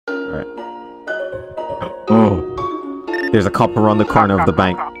Alright. Oh. There's a cop around the corner of the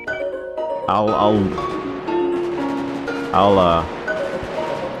bank.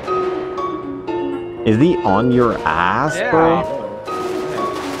 Is he on your ass, bro?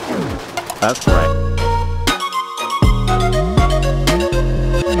 That's right.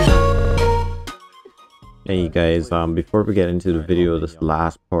 Hey guys, before we get into the video, this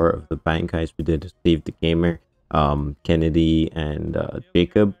last part of the bank heist we did, Steve the Gamer, Kennedy, and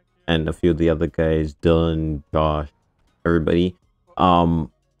Jacob, and a few of the other guys, Dylan, Josh, everybody. I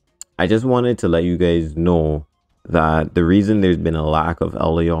just wanted to let you guys know that the reason there's been a lack of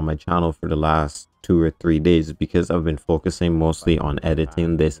LA on my channel for the last 2 or 3 days is because I've been focusing mostly on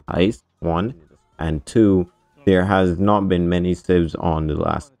editing this heist, 1, and 2, there has not been many civs on in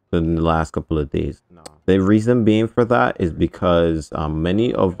the last couple of days. The reason being for that is because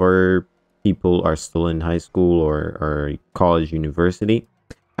many of our people are still in high school or college, university,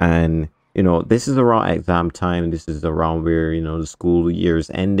 and you know, this is around exam time. This is around where, you know, the school year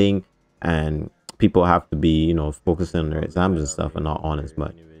is ending and people have to be, you know, focusing on their exams and stuff and not on as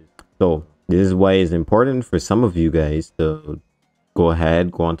much. So this is why it's important for some of you guys to go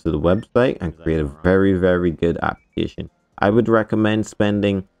ahead, go onto the website and create a very, very good application. I would recommend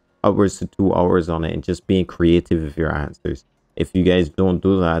spending upwards to 2 hours on it and just being creative with your answers. If you guys don't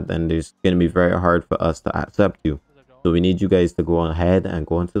do that, then it's going to be very hard for us to accept you. So we need you guys to go ahead and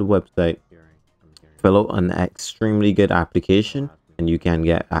go onto the website, fill out an extremely good application, and you can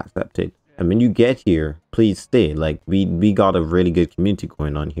get accepted. And when you get here, please stay. Like we got a really good community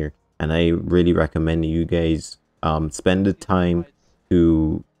going on here, and I really recommend you guys spend the time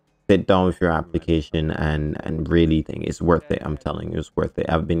to sit down with your application and really think it's worth it. I'm telling you, it's worth it.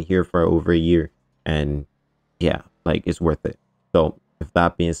 I've been here for over a year, and yeah, like it's worth it. So with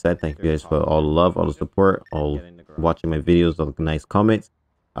that being said, thank you guys for all the love, all the support, all watching my videos, all the nice comments.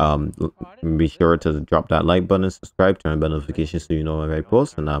 Be sure to drop that like button, subscribe, turn on bell notifications so you know when I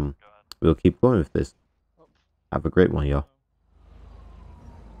post, and we'll keep going with this. Have a great one, y'all.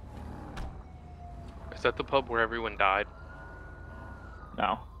 Is that the pub where everyone died?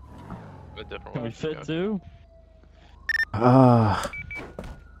 No. A different Can one. we fit too?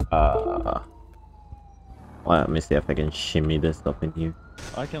 Let me see if I can shimmy this up in here.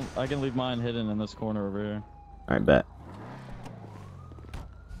 I can leave mine hidden in this corner over here. Alright, bet.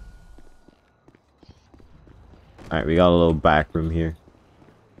 Alright, we got a little back room here.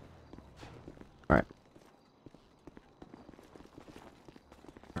 Alright.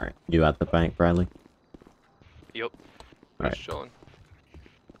 Alright, you at the bank, Bradley? Yep. Alright. Just chilling.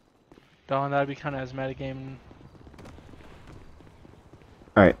 Don, that'd be kind of as metagaming.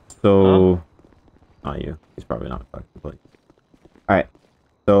 Alright, so... Not you. He's probably not fucking playing. Alright,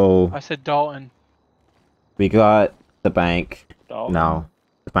 so... I said Dalton. We got the bank. Dalton? Now.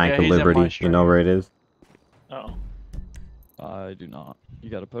 The Bank Yeah, of he's in my Liberty. You know stream. where it is? Oh. I do not.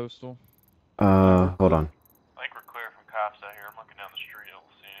 You got a postal? Hold on. I think we're clear from cops out here. I'm looking down the street. I don't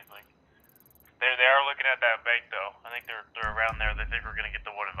see anything. They are looking at that bank though. I think they're around there. They think we're gonna get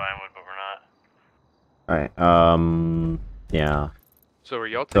the one in Vinewood, but we're not. Alright, yeah. So are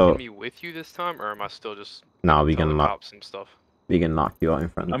y'all taking me with you this time, or am I still just No, we telling can the knock. cops and stuff? We can knock you out in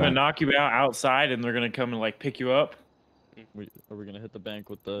front of I'm the gonna bank. knock you out outside, and they're gonna come and like pick you up. Are we gonna hit the bank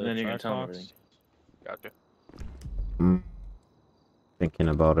with the then you're gonna track tell them box? Gotcha. Thinking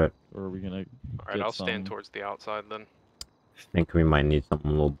about it. Or are we gonna? Alright, I'll stand towards the outside then. Think we might need something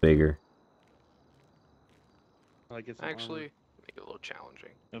a little bigger. Actually, make it a little challenging.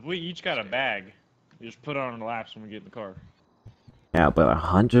 If we each got a bag, we just put it on our laps when we get in the car. Yeah, but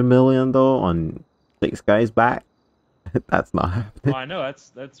 100 million though on 6 guys back? That's not happening. Well, I know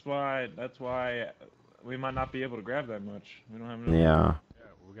that's why we might not be able to grab that much. We don't have enough. Yeah.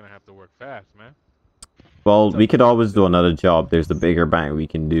 We're gonna have to work fast, man. Well, we could always do another job. There's a bigger bank we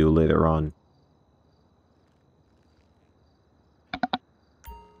can do later on.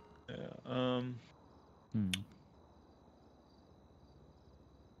 Yeah.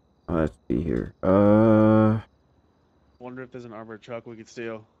 Let's see here. Wonder if there's an armored truck we could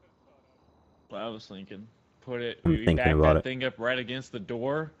steal. Well, I was thinking, put it. I'm We thinking back about that it. thing up right against the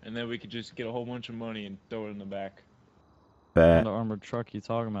door, and then we could just get a whole bunch of money and throw it in the back. Bet. The armored truck you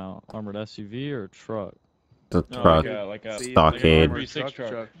talking about? Armored SUV or truck? The No, truck. like a Stockade. Like an RB6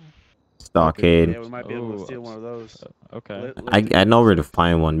 truck. Stockade. Yeah, we might be able to steal one of those. Okay. I know where to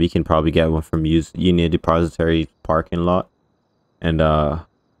find one. We can probably get one from Union Depository parking lot. And Oh,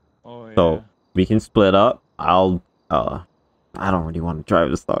 yeah. so we can split up. I don't really want to drive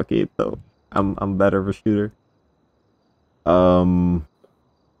the Stockade though. I'm better of a shooter. I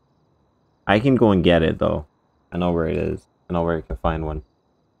can go and get it though. I know where it is. I know where I can find one.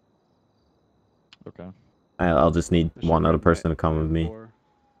 Okay. I'll just need There should one be other a person to map come there with me. before.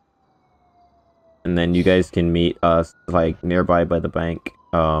 And then you guys can meet us like nearby by the bank.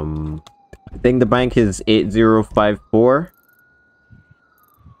 I think the bank is 8054.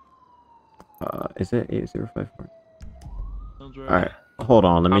 Is it 8054? Sounds right. All right, hold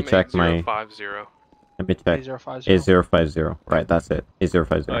on. Let me I'm check my. 8050. Let me check. 8050. 8050. Right, that's it.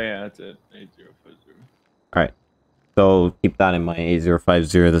 8050. Oh yeah, that's it. 8050. All right. So keep that in mind.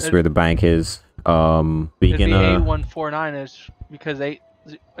 8050. This is where the bank is. We It'd be gonna. A149 is because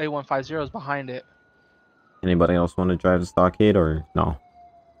A150 is behind it. Anybody else want to drive the stockade or no?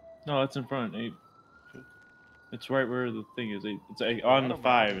 No, it's in front. It's right where the thing is. It's on the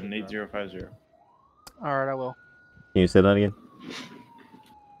 5 and 8050. All right, I will. Can you say that again?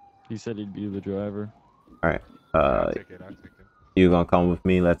 He said he'd be the driver. All right. I'll take it. I'll take it. You gonna come with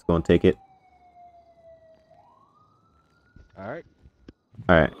me? Let's go and take it. All right.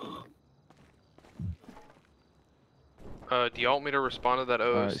 All right. Do you want me to respond to that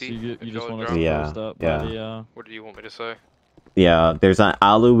OOC? Alright, so you if just y'all want us drop? to Yeah, post up yeah. by the What do you want me to say? Yeah, there's an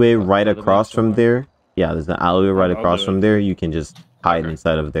alleyway right by the across main from door. there. Yeah, there's an alleyway right I'll across do from it. there. You can just hide Okay.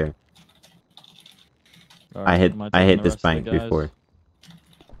 inside of there. Alright, am I taking hit the this rest of the bank guys? before.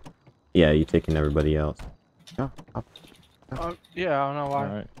 Yeah, you taking everybody else. Yeah, Yeah, I don't know why.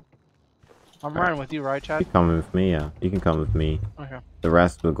 Alright. I'm riding with you, right, you Chad? coming with me? Yeah, you can come with me. Okay. The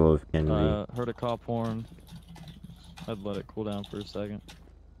rest will go with Kennedy. Heard a cop horn. I'd let it cool down for a second.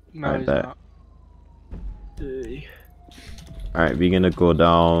 No, Alright, he's bet. not. Alright, we're gonna go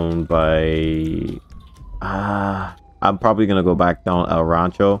down by. I'm probably gonna go back down El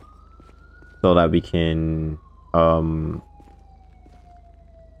Rancho, so that we can we're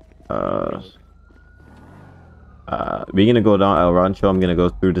gonna go down El Rancho. I'm gonna go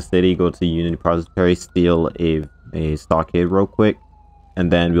through the city, go to Union Depository, steal a stockade real quick,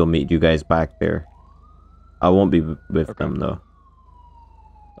 and then we'll meet you guys back there. I won't be with Okay. them though.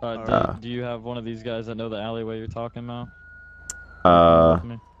 Do you have one of these guys that know the alleyway you're talking about?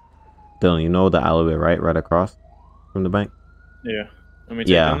 Dylan, you know the alleyway, right across from the bank. Yeah. Let me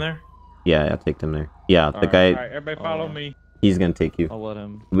take them there? Yeah, I'll take them there. Yeah, the Alright. guy, Alright, everybody follow me. he's gonna take you. I'll let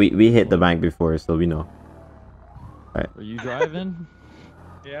him. We hit the bank before, so we know. Are you driving?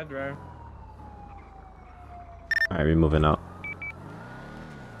 Yeah, drive. Alright, we're moving out.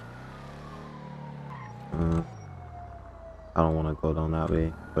 I don't want to go down that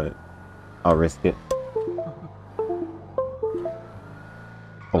way, but I'll risk it.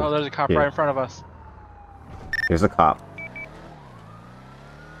 Oh, there's a cop yeah. right in front of us. There's a cop.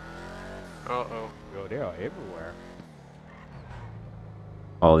 Uh-oh. Yo, they are everywhere.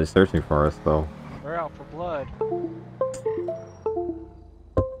 Oh, they're searching for us though. We're out for blood.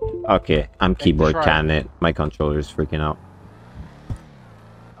 Okay, I'm keyboard right. canning it. My controller's freaking out.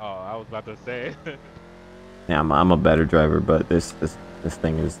 Oh, I was about to say. Yeah, I'm a better driver, but this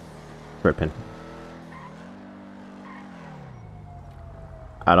thing is tripping.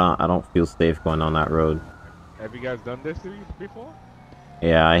 I don't feel safe going on that road. Have you guys done this before?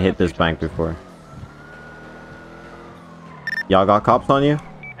 Yeah, I hit this bank before. Y'all got cops on you?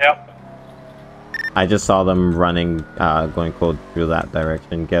 Yep. I just saw them running, going cold through that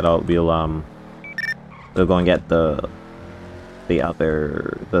direction. Get out, we'll go and get the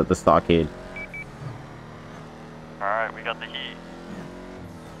stockade. Alright, we got the heat.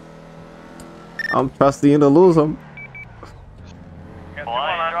 I'm trusting you to lose them. Well,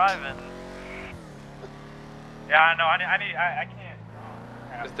 I ain't driving. Yeah, I know. I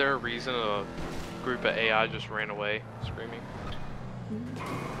can't. Is there a reason a group of AI just ran away screaming?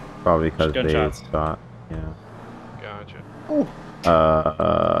 Probably because they Gunshots. shot. Yeah. Gotcha.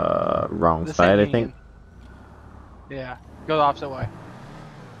 Wrong This side, I ain't think. Union. Yeah, go the opposite way.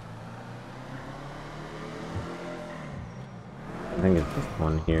 I think it's this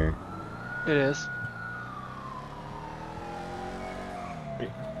one here. It is.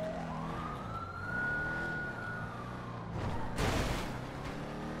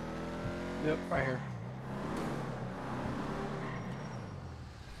 Yep, right here.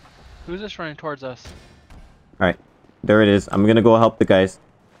 Who's this running towards us? Alright, there it is. I'm gonna go help the guys.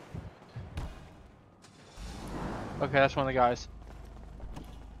 Okay, that's one of the guys.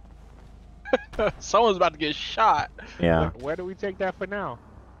 Someone's about to get shot. Yeah. Where do we take that for now?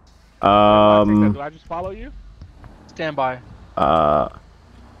 Do I just follow you? Stand by.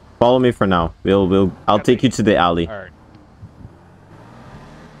 Follow me for now. I'll take you to the alley. Alright.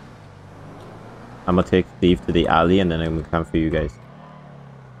 I'm gonna take Steve to the alley and then I'm gonna come for you guys.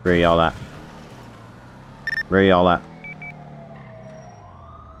 Where y'all at? Where y'all at?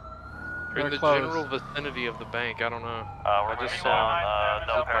 You're in We're the close. general vicinity of the bank. I don't know. We're I just moving saw down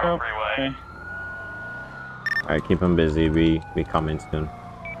Del Perro Freeway. Alright, keep him busy. We coming soon.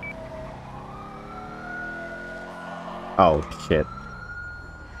 Oh shit.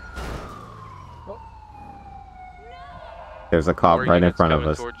 There's a cop More right in units front of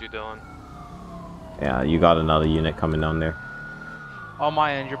coming us. towards you, Dylan. Yeah, you got another unit coming down there. On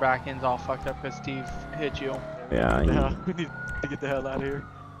my end, your back end's all fucked up because Steve hit you. Yeah, We need to get the hell out of here.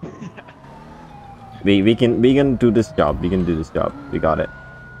 we can do this job. We can do this job. We got it.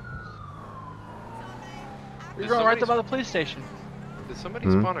 You're Did going right somebody there by the police station. Did somebody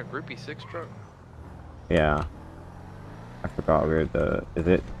Hmm? spawn a groupie 6 truck? Yeah. I forgot where the is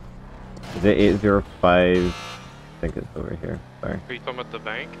it 805? I think it's over here. Sorry. Are you talking about the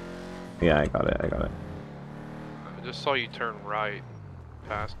bank? Yeah, I got it. I got it. I just saw you turn right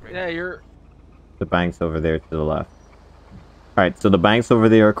past me. Yeah, you're. The bank's over there to the left. Alright, so the bank's over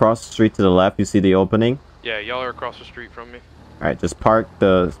there across the street to the left. You see the opening? Yeah, y'all are across the street from me. Alright, just park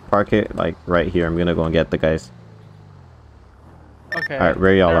it like right here. I'm gonna go and get the guys. Okay. Alright,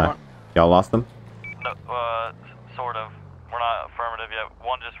 where y'all never at? mind. Y'all lost them? No, sort of. We're not affirmative yet.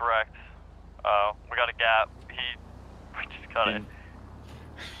 One just wrecked. We got a gap. We just got it.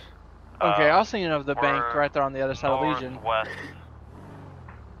 Okay, I was thinking of the bank we're right there on the other side of Legion. Northwest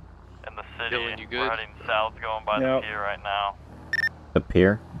in the city. Dylan, you good? We're heading south, going by the pier right now. The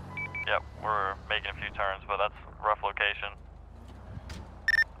pier? Yep, we're making a few turns, but that's a rough location.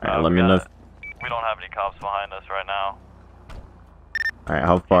 Alright, let me know. We don't have any cops behind us right now. Alright,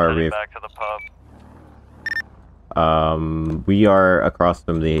 how far are we? Back to the pub. We are across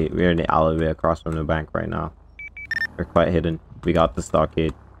from we're in the alleyway across from the bank right now. We're quite hidden. We got the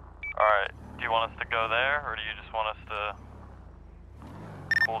stockade. Alright, do you want us to go there, or do you just want us to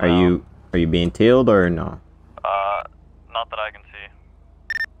cool Are down? you being tailed or no? Not that I can see.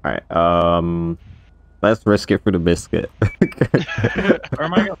 Alright, let's risk it for the biscuit. Where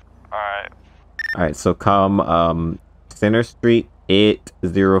am I going? Alright, Alright, so come Center Street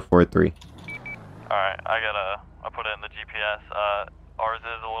 8043. alright, I put it in the GPS. Ours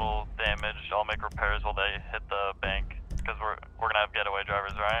is a little damaged. I'll make repairs while they hit the bank. Because we're gonna have getaway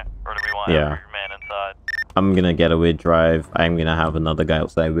drivers, right? Or do we want every man inside? I'm gonna getaway drive. I'm gonna have another guy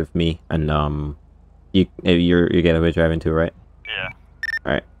outside with me, and you're getaway driving too, right? Yeah.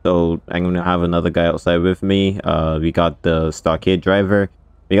 Alright, so I'm gonna have another guy outside with me. We got the stockade driver.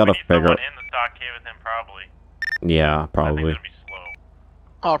 We gotta figure out. in the stockade with him, probably. Yeah, probably. It'll be slow.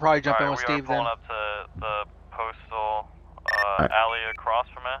 I'll probably jump in Alright, with we are Steve then. pulling up to the postal Alright. alley across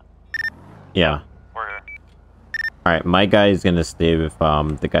from it. Yeah. We're here. Alright, my guy is gonna stay with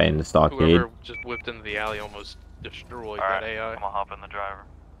the guy in the stockade. Whoever just whipped into the alley almost destroyed Alright, that AI. I'm gonna hop in the driver.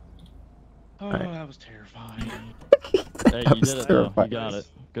 Oh, Alright. that was terrifying. Hey, That you was did it though. You terrifying. got it.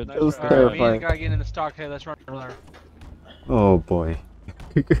 Good. That It was Alright, Alright, me and terrifying. the guy getting in the stockade. Let's run over there. Oh boy.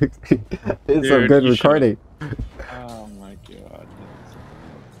 It's some Dude, good you should- recording. Oh my god.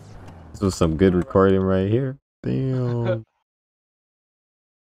 This was some good recording right here. Damn.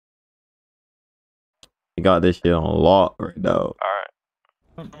 You got this shit on lock right now. Alright.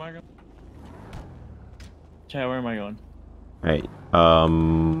 Where am I going? Chad, where am I going? Right.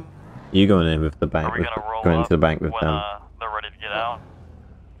 You going in with the bank? Are we gonna roll going up into the bank with when them? they're ready to get out?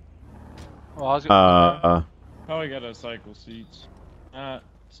 Well, I was gonna. Probably got cycle seats.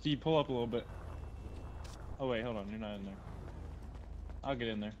 Steve, pull up a little bit. Oh wait, hold on, you're not in there. I'll get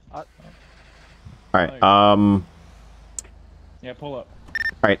in there. Alright, Yeah, pull up.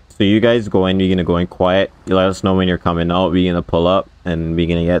 alright, so you guys go in, you're gonna go in quiet. You let us know when you're coming out, we're gonna pull up, and we're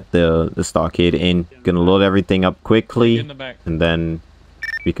gonna get the stockade in. Gonna load everything up Get quickly, in the back. and then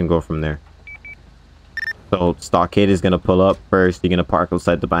we can go from there. So, stockade is gonna pull up first, you're gonna park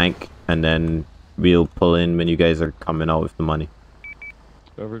outside the bank, and then we'll pull in when you guys are coming out with the money.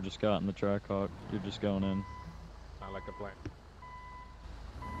 Whoever just got in the Trackhawk, you're just going in. Sound like a plan.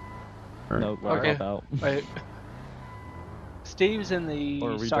 Alright. Nope, Okay. hop out. Wait. Steve's in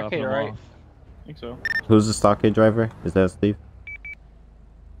Or are the we dropping stockade, them right? off? I think so. Who's the stockade driver? Is that Steve?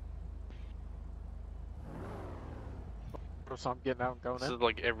 So I'm getting out and going This in. is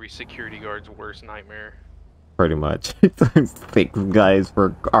like every security guard's worst nightmare. Pretty much. Fake guys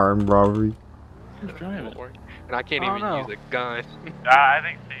for armed robbery. Who's driving? And I can't I don't even know. use a gun. I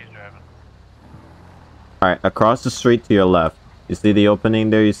think Steve's driving. Alright, across the street to your left. You see the opening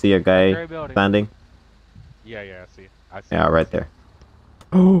there? You see a guy Gray building. standing? Yeah, I see. I see. Yeah, right there.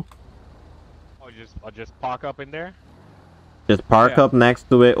 Oh! I'll just park up in there. Just park Yeah. up next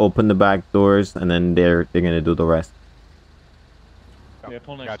to it, open the back doors, and then they're gonna do the rest. Yeah,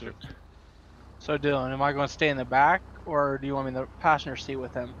 pull next Gotcha. to it. So Dylan, am I going to stay in the back, or do you want me in the passenger seat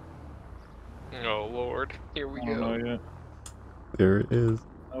with him? Oh lord, here we I don't know go. yet. There it is.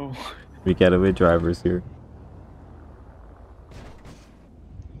 Oh. We getaway drivers here.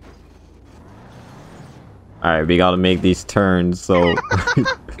 Alright, we gotta make these turns, so...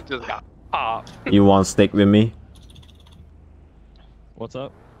 It just got popped. You wanna stick with me? What's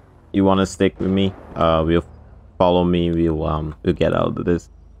up? You wanna stick with me? We'll follow me, we'll get out of this.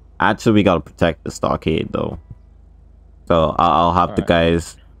 Actually, we gotta protect the stockade, though. So, I'll have the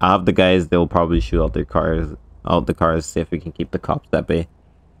guys... I'll have the guys, they'll probably shoot out the cars, see if we can keep the cops at bay.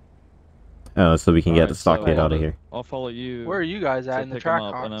 So we can get the stockade out of here. I'll follow you. Where are you guys at to in the pick 'em track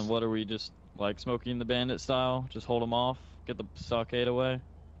up, and hogs? then what are we just like smoking the bandit style? Just hold them off, get the stockade away.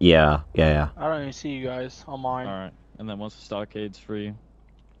 Yeah. I don't even see you guys on mine. All right, and then once the stockade's free,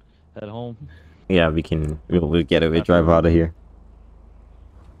 head home. Yeah, we'll get it, we drive out of here.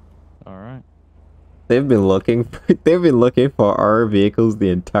 All right. They've been looking for our vehicles the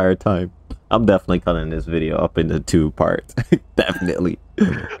entire time. I'm definitely cutting this video up into 2 parts. Definitely.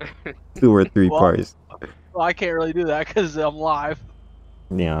 2 or 3 parts. Well, I can't really do that because I'm live.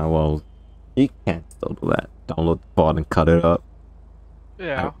 Yeah, well, you can still do that. Download the bot and cut it up.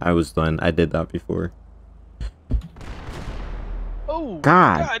 Yeah. I did that before. Oh,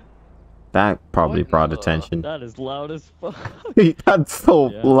 God. That probably What brought the- attention. That is loud as fuck. That's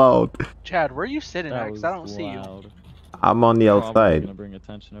so Yeah. loud. Chad, where are you sitting at? That Because was I don't see you. loud. I'm on the Probably outside. gonna bring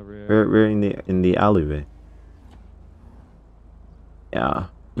attention over here. We're in the alleyway. Yeah,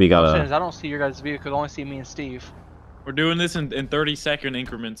 we I gotta. don't see your guys' vehicle. I only see me and Steve. We're doing this in 30-second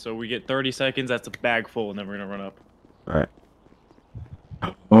increments, so we get 30 seconds. That's a bag full, and then we're gonna run up. All right.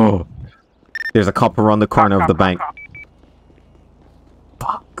 Oh, there's a cop around the corner of the bank.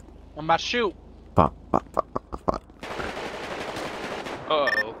 Fuck. I'm about to shoot. Fuck.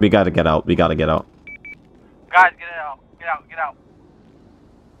 Uh-oh. We gotta get out. Guys, get out. Get out.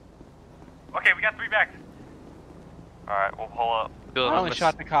 Okay, we got 3 bags. Alright, we'll pull up. Dylan, I I'm only gonna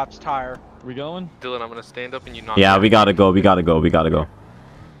shot the cop's tire. We going? Dylan, I'm gonna stand up and you knock Yeah, me we out. gotta go. We gotta go.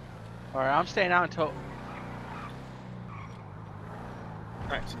 Alright, I'm staying out until.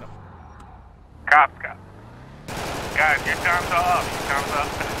 Alright, so no. Cops. Guys, your time's up.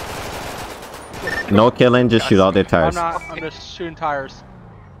 No killing. Just shoot out their tires. I'm just shooting tires.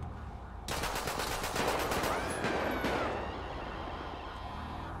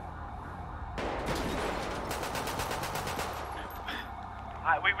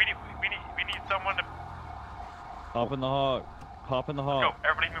 We need someone to Hop in the hog. Hop in the hog. go.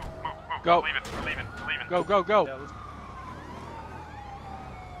 Everybody move. Go. We're leaving. Go.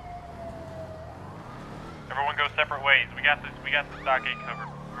 Everyone go separate ways. We got the stockade covered.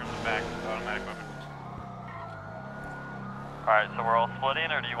 We're in the back. Automatic weapon. Alright, so we're all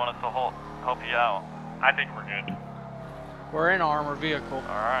splitting, or do you want us to help you out? I think we're good. We're in armor vehicle.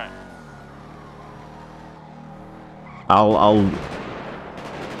 Alright.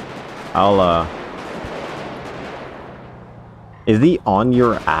 Is he on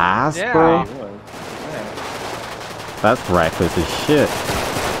your ass, Yeah. bro? That's reckless as shit.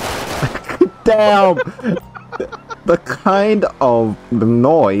 Damn! The kind of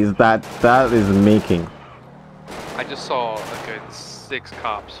noise that is making. I just saw a good 6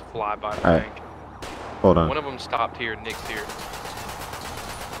 cops fly by the Alright. bank. Hold on. One of them stopped here, Nick's here.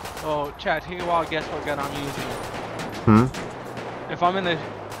 Oh, Chad, take a while. Guess what gun I'm using? Hmm? If I'm in the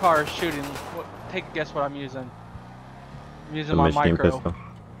car shooting, take a guess what I'm using. I'm using The my machine micro. pistol.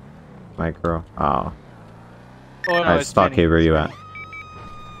 Micro. Oh. Oh, no, Alright, it's stockade, mini. where you at?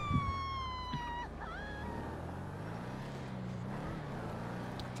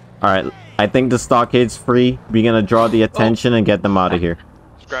 Alright, I think the stockade's free. We're gonna draw the attention and get them out of here.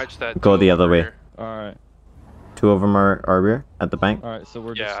 Scratch that. Go two the over other way. here. Alright. 2 of them are rear at the bank. Alright, so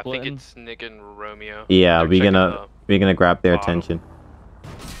we're just Yeah, I think splitting. it's Nick and Romeo. Yeah, They're we're checking gonna grab their bottom. attention.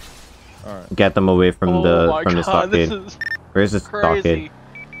 Alright. Get them away from Oh the my God, stockade. this is Where's the stockade? crazy.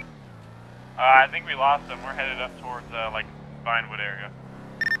 I think we lost them. We're headed up towards, like, Vinewood area.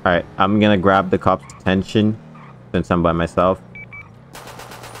 Alright, I'm gonna grab the cop's attention since I'm by myself.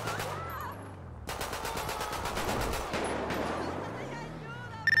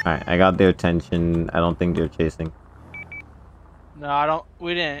 Alright, I got their attention. I don't think they're chasing. No, I don't.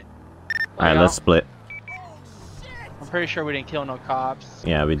 We didn't. Alright, Like, let's split. I'm pretty sure we didn't kill no cops.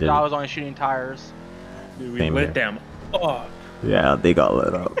 Yeah, we did. I was only shooting tires. Dude, we Same lit here. them. Oh, Yeah, they got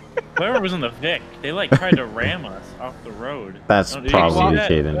lit up. whoever was in the Vic, they like tried to ram us off the road. That's Did you probably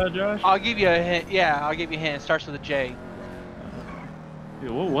see that, Jaden. Josh? I'll give you a hint. Yeah, I'll give you a hint. It starts with a J.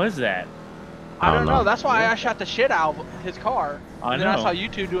 Dude, what was that? I don't know. That's why I shot the shit out of his car. I And then I know. saw you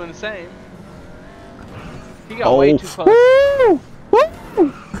two doing the same. He got way too close. Woo!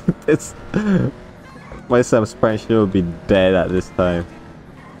 Woo! It's my suspension will be dead at this time.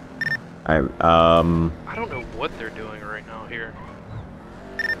 Alright, I don't know what they're doing right now here.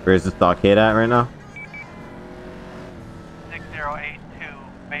 where's the stockade at right now?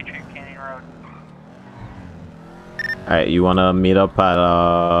 Alright, you wanna meet up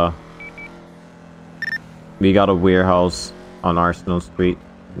at we got a warehouse on Arsenal Street.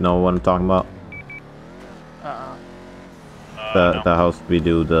 Know what I'm talking about? No. The house we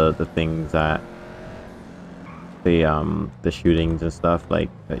do the things at the shootings and stuff like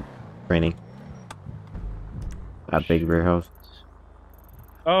training. That big warehouse.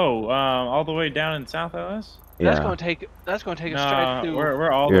 Oh, all the way down in South LS? That's Yeah. gonna take us straight No, through. we're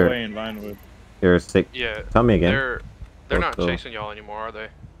all the way in Vinewood. You're sick. Yeah. Tell me again. They're not Postal. chasing y'all anymore, are they?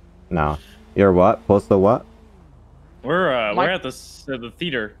 No. You're what? Postal what? We're at the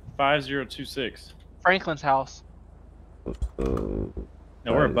theater 5026. Franklin's house. Postal.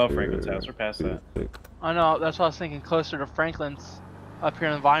 No, we're above Franklin's house. We're past that. I know. That's what I was thinking. Closer to Franklin's, up here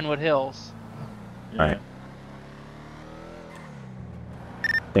in the Vinewood Hills. Yeah. Alright.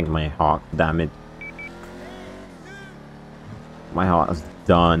 I think my hawk, damn it. My hawk is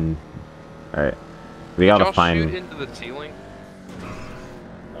done. Alright. We Did gotta y'all find shoot into the ceiling?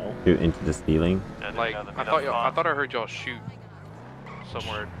 No. shoot into the ceiling. Yeah, Like, I thought I heard y'all shoot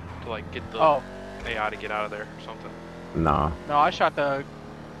somewhere to like get the Oh AI to get out of there or something. Nah. no, I shot the.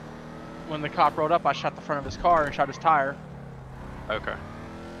 When the cop rolled up, I shot the front of his car and shot his tire. Okay.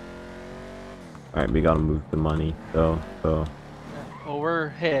 Alright, we gotta move the money. So Well, we're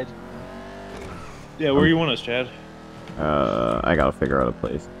head. Yeah, where you want us, Chad? I gotta figure out a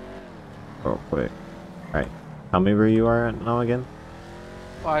place real quick. Alright. Tell me where you are at now again.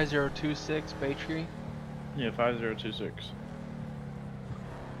 5026 Bay Tree. Yeah, 5026.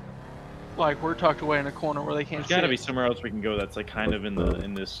 Like we're tucked away in a corner where they can't There's see. gotta be us. somewhere else we can go that's like kind of in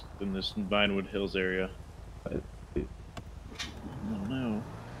this Vinewood Hills area. I don't know.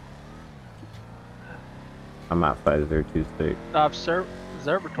 I'm at 5026.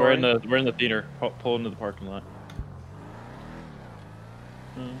 Observatory. We're in the theater. Pull into the parking lot.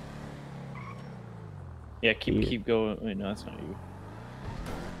 Yeah, keep going. Wait, no, that's not you.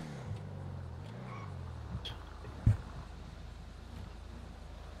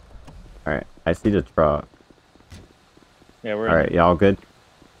 Alright, I see the truck. Yeah, we're Alright, y'all good?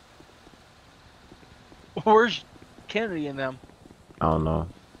 Where's Kennedy and them? I don't know.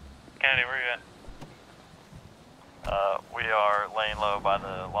 Kennedy, where you at? We are laying low by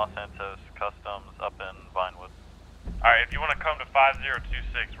the Los Santos Customs up in Vinewood. Alright, if you want to come to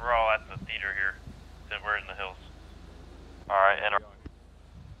 5026, we're all at the theater here. We're in the hills. Alright, enter.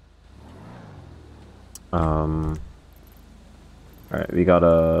 Alright, we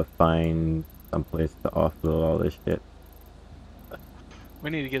gotta find some place to offload all this shit. We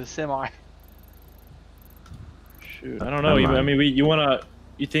need to get a semi. Shoot, I don't know. Never I mind. mean,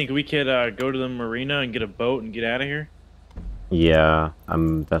 you think we could go to the marina and get a boat and get out of here? Yeah,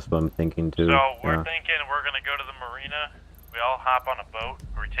 that's what I'm thinking too. So we're Yeah. thinking we're gonna go to the marina. We all hop on a boat,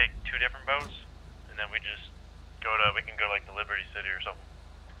 or we take 2 different boats, and then we just we can go like to Liberty City or something.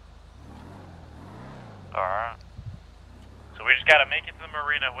 Alright. So we just gotta make it to the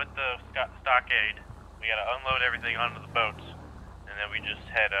marina with the stockade. We gotta unload everything onto the boats, and then we just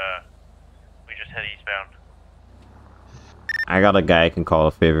head eastbound. I got a guy I can call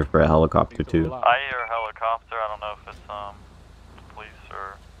a favor for a helicopter too. I hear a helicopter. I don't know if it's police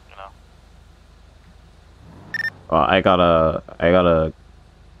or Well, I got a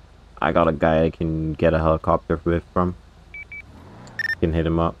guy I can get a helicopter from. Can hit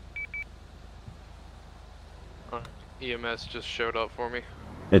him up. EMS just showed up for me.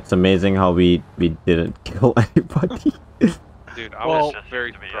 It's amazing how we didn't kill anybody. Dude, I Well, was just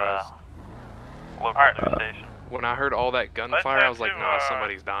very surprised. local news station. When I heard all that gunfire, I was like, nah,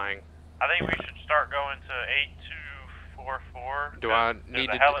 somebody's dying. I think we should start going to 8244. Do I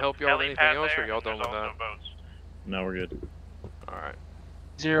need to help y'all with anything else, or y'all done with that? No, we're good. Alright.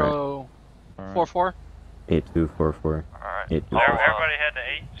 044. 8244. Alright. 8244. Everybody head to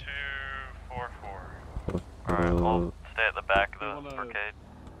 8244. Alright, we'll stay at the back of the arcade.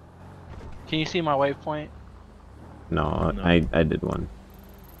 Can you see my waypoint? No, No. I did one.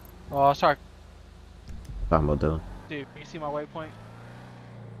 Oh, sorry. Talking about Dylan. Dude, can you see my waypoint?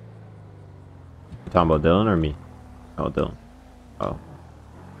 You talking about Dylan or me? Oh, Dylan. Oh.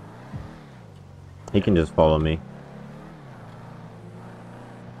 He can just follow me.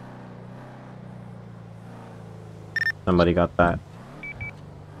 Somebody got that.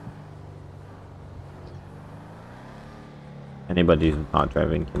 Anybody who's not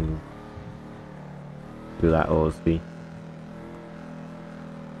driving can do that OSV.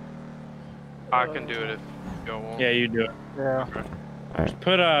 I can do it if y'all want. Yeah, you do it. Yeah. Alright.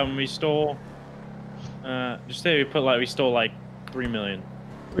 Put we stole. Just say we stole like $3 million.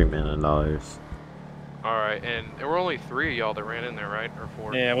 $3 million. Alright, and there were only 3 of y'all that ran in there, right? Or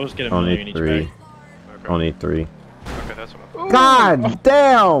 4? Yeah, we'll just get a Only million each 3. back. Okay. Only 3. Okay. Okay, that's what God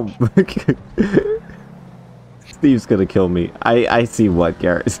damn! Steve's gonna kill me. I see what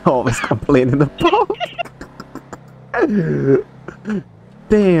Garrett's always complaining about.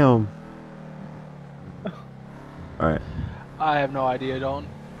 Damn. Alright. I have no idea, Dalton.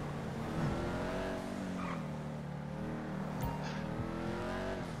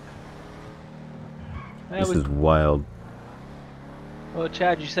 This is wild. Well,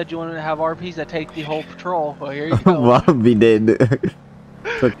 Chad, you said you wanted to have RPs that take the whole patrol. Well, here you go. Well, we did.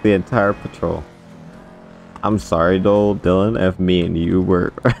 Took the entire patrol. I'm sorry though, Dylan. If me and you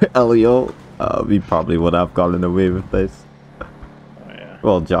were Elio, we probably would have gotten away with this. Oh, yeah.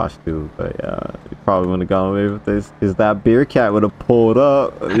 Well, Josh too, but yeah, we probably wouldn't have gotten away with this. Cause that beer cat would have pulled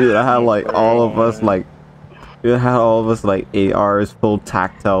up. We would have had like all of us like, we would have had all of us like ARs full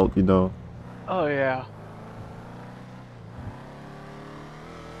tacked out, you know. Oh yeah.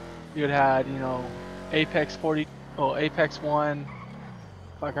 You'd had, you know, Apex 40, well, Apex 1.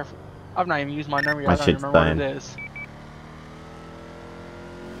 Like I've not even used my number yet. My I don't shit's remember dying. what it is.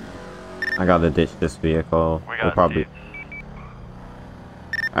 I gotta ditch this vehicle. We We'll got probably. seats.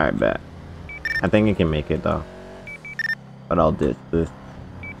 Alright, bet. I think I can make it though. But I'll ditch this.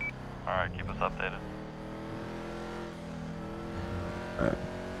 Alright, keep us updated. Alright.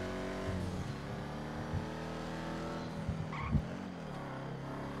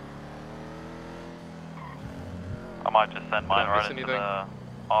 I might just send mine Did I right miss into anything? the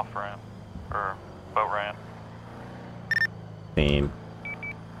off ramp or boat ramp. Same.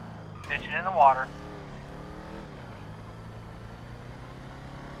 Pitch it in the water.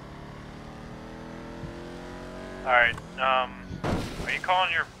 Alright, are you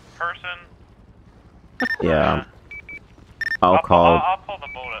calling your person? Yeah. I'll I'll pull the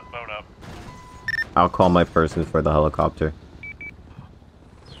boat up. I'll call my person for the helicopter.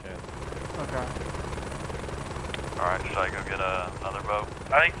 Okay. Alright, should I go get another boat?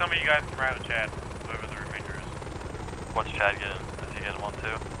 I think some of you guys can ride a Chad, whoever the remainder is. What's Chad getting? Is he getting one too?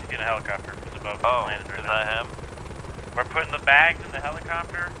 You get a helicopter, it's above Oh, landed is right that now. him? We're putting the bags in the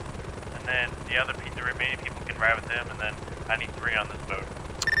helicopter, and then the remaining people can ride with him, and then I need 3 on this boat.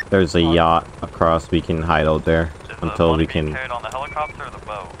 There's a yacht across. We can hide out there Is until the we money being can. carried on the helicopter or the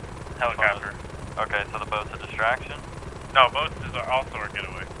boat? Helicopter. Okay, so the boat's a distraction? No, boats is also our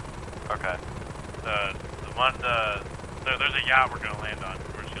getaway. Okay. The one, there's a yacht we're gonna land on.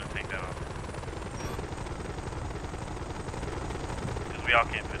 We're just gonna take that off. Because we all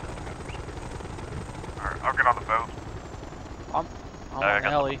can't fit in helicopters. Alright, I'll get on the boat. I'm I on the got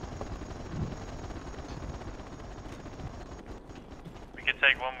heli. We can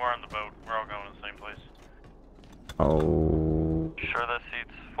take one more on the boat. We're all going to the same place. Oh. Sure that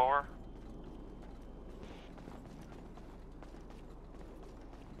seat's 4?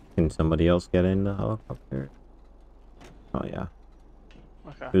 Can somebody else get in the helicopter? Oh yeah.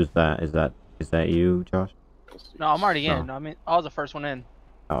 Okay. Who's that? Is that you, Josh? No, I'm already in. Oh. I mean, I was the first one in.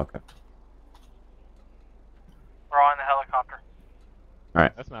 Oh, okay. We're all in the helicopter. All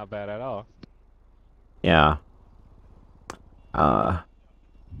right. That's not bad at all. Yeah. I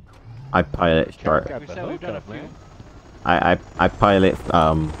pilot short. Got We the said we've done a hookup, few. man. I pilot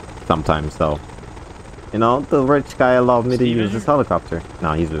sometimes though. You know, the rich guy allowed me to Steven? use this helicopter.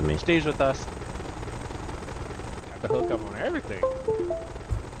 No, he's with me. Steve's with us. Got the hookup on everything.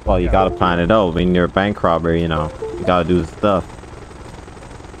 Well, you gotta plan it out. When you're a bank robber, you know, you gotta do the stuff.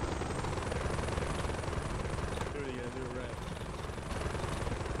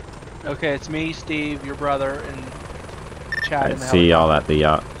 Okay, it's me, Steve, your brother, and Chad. I in the see y'all at the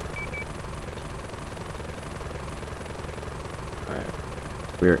yacht. Alright.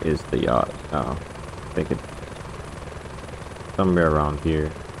 Where is the yacht? Oh, I think it's somewhere around here.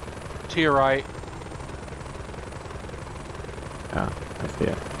 helicopter. To your right. Yeah, I see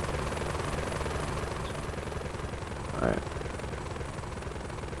it. Alright.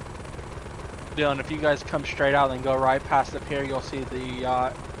 Dylan, if you guys come straight out and go right past the pier, you'll see the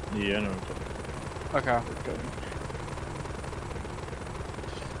yacht. Yeah, I know. Okay.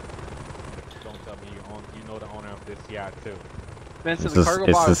 Don't tell me you know the owner of this yacht too. Vincent, It's the the, cargo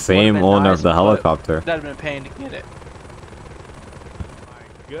it's box the would've same been owner nice, of the but helicopter. That'd have been a pain to get it. My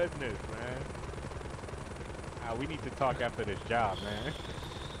goodness, man. We need to talk after this job, man.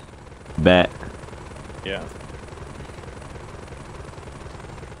 Bet. Yeah.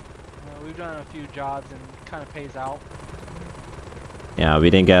 We've done a few jobs and it kind of pays out. Yeah, we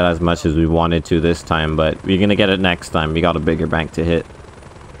didn't get as much as we wanted to this time, but we're gonna get it next time. We got a bigger bank to hit.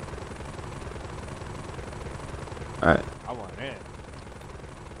 Alright, I want in.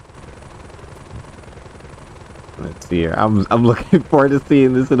 let's see here. I'm looking forward to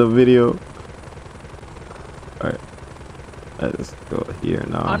seeing this in a video. Alright. Let's go here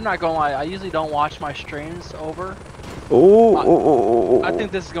now. I'm not gonna lie, I usually don't watch my streams over. Oh, I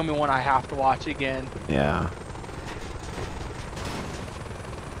think this is gonna be one I have to watch again. Yeah.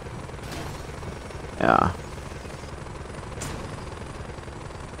 Yeah.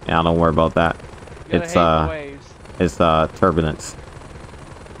 Yeah, don't worry about that. You gotta hate the waves. It's turbulence.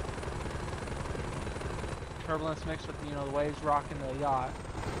 Turbulence mixed with, you know, the waves rocking the yacht.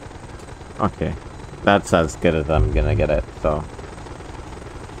 Okay. That's as good as I'm gonna get it, so.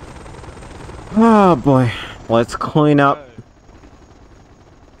 Oh boy. Let's clean up.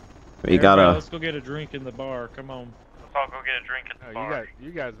 We gotta. Let's go get a drink in the bar. Come on. Let's all go get a drink at the bar.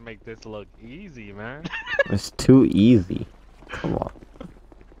 You guys make this look easy, man. It's too easy. Come on.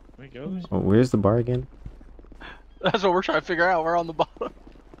 There it goes. Oh, where's the bar again? That's what we're trying to figure out. We're on the bottom.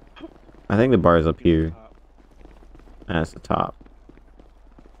 I think the bar is up here. That's the top.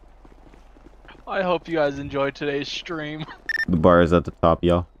 I hope you guys enjoyed today's stream. The bar is at the top,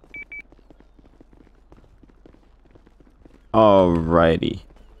 y'all. Alrighty.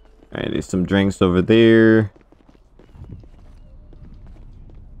 Alright, there's some drinks over there.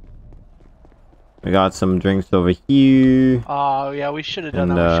 We got some drinks over here. Oh, yeah, we should have done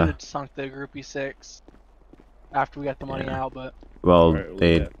And, that. We should have sunk the groupie 6 after we got the money out, but... Well, Right,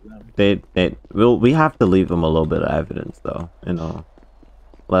 we have to leave them a little bit of evidence, though. You know,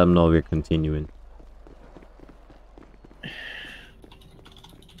 let them know we're continuing.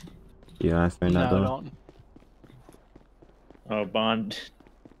 You answering that, No, though? don't. Oh, Bond.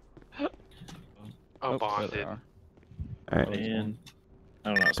 Oh, bonded. Alright. Man.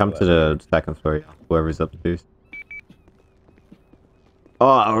 I don't know. Come to the second floor, whoever's upstairs.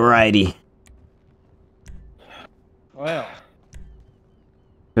 Alrighty. Well.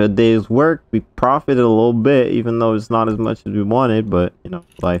 Good day's work. We profited a little bit, even though it's not as much as we wanted, but, you know,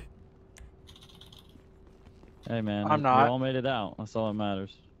 life. Hey man, I'm not. we all made it out. That's all that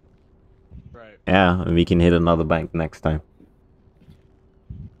matters. Right. Yeah, and we can hit another bank next time.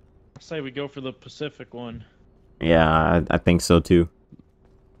 I say we go for the Pacific one. Yeah, I think so too.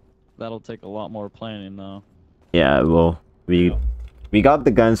 That'll take a lot more planning though. Yeah, well, we got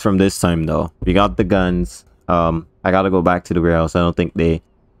the guns from this time though. We got the guns. I gotta go back to the warehouse. I don't think they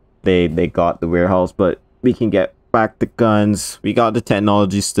got the warehouse, but we can get back the guns. We got the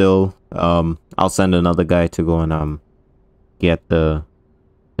technology still. I'll send another guy to go and get the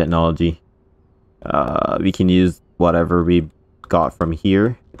technology. We can use whatever we got from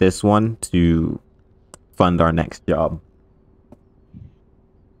here, this one, to fund our next job.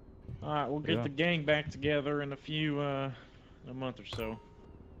 Alright, we'll get the gang back together in a month or so.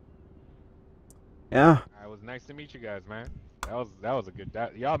 Yeah. It was nice to meet you guys, man. That was a good.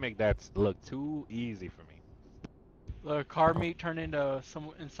 Y'all make that look too easy for me. The car meet turned into some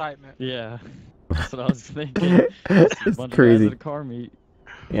incitement. Yeah, that's what I was thinking. It's Bunch crazy. of guys at a car meet.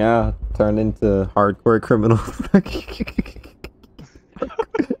 Yeah, turned into hardcore criminals.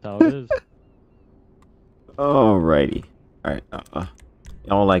 How it is. Alrighty. Alright,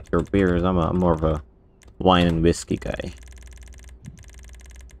 y'all like your beers. I'm more of a wine and whiskey guy.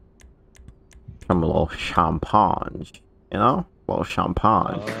 I'm a little champagne, you know? A little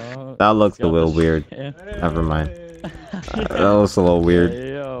champagne. That looks a little weird. Never mind. That looks a little weird.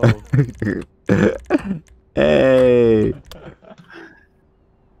 Hey, yo. Hey!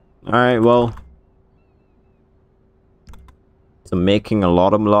 Alright, well. So making a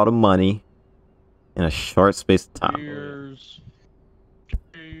lot of money in a short space of time. Cheers.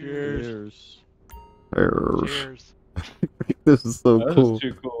 Cheers. Cheers. This is so That cool. is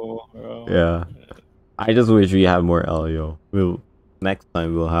too cool, bro. Yeah. I just wish we had more LEO. Next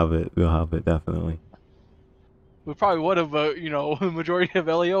time we'll have it. We'll have it definitely. We probably would have, but, you know, the majority of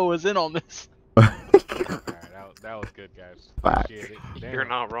LEO was in on this. Alright, that was good, guys. Facts. Appreciate it. You're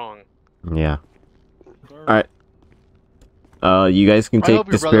not wrong. Yeah. Alright. You guys can I take hope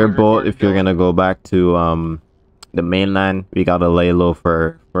the your brother spare was boat recording, if you're Dylan. gonna go back to the mainland. We gotta lay low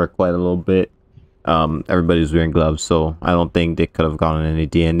for quite a little bit. Everybody's wearing gloves, so I don't think they could have gotten any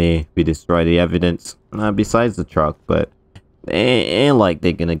DNA. We destroyed the evidence besides the truck, but it ain't like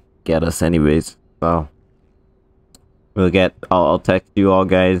they're gonna get us anyways. So I'll text you all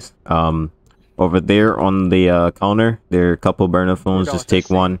guys. Over there on the counter, there are a couple burner phones. Just take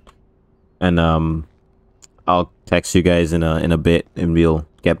one, and I'll text you guys in a bit, and we'll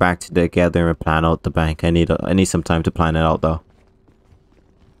get back together and plan out the bank. I need some time to plan it out though.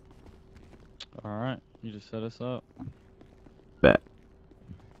 Alright, you just set us up. Bet.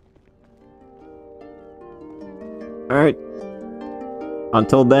 Alright.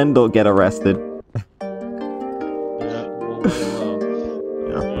 Until then, don't get arrested. Yeah, we'll lay low.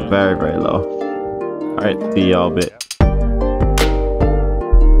 Yeah, very, very low. Alright, see y'all a bit.